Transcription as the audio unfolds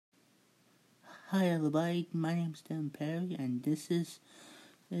Hi everybody, my name's Tim Perry, and this is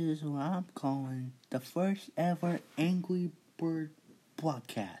what I'm calling the first ever Angry Bird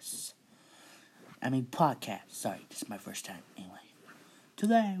podcast. Podcast. Sorry, this is my first time. Anyway,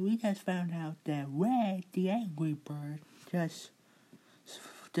 today we just found out that Red the Angry Bird just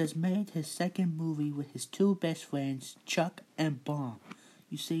made his second movie with his two best friends, Chuck and Bomb.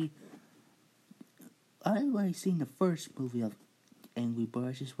 You see, I already seen the first movie of Angry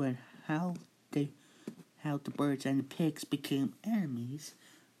Birds, just when how the birds and the pigs became enemies,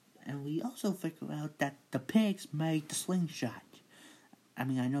 and we also figure out that the pigs made the slingshot. I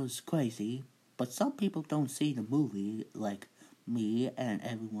know it's crazy, but some people don't see the movie like me and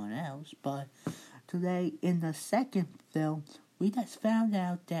everyone else. But today, in the second film, we just found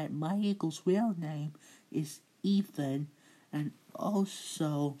out that my eagle's real name is Ethan, and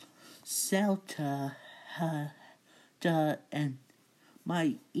also Celta, and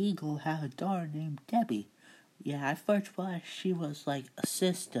my eagle had a daughter named Debbie. Yeah, I first thought she was like a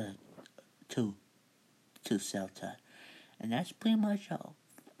sister to Celta. And that's pretty much all.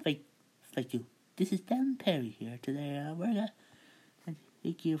 Thank you. This is Devin Perry here today. And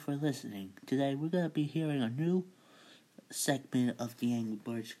thank you for listening. Today we're gonna be hearing a new segment of the Angry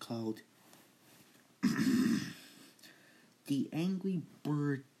Birds called The Angry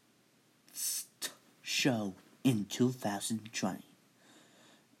Birds Show in 2020.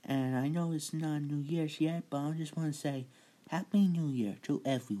 And I know it's not New Year's yet, but I just want to say Happy New Year to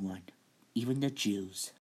everyone, even the Jews.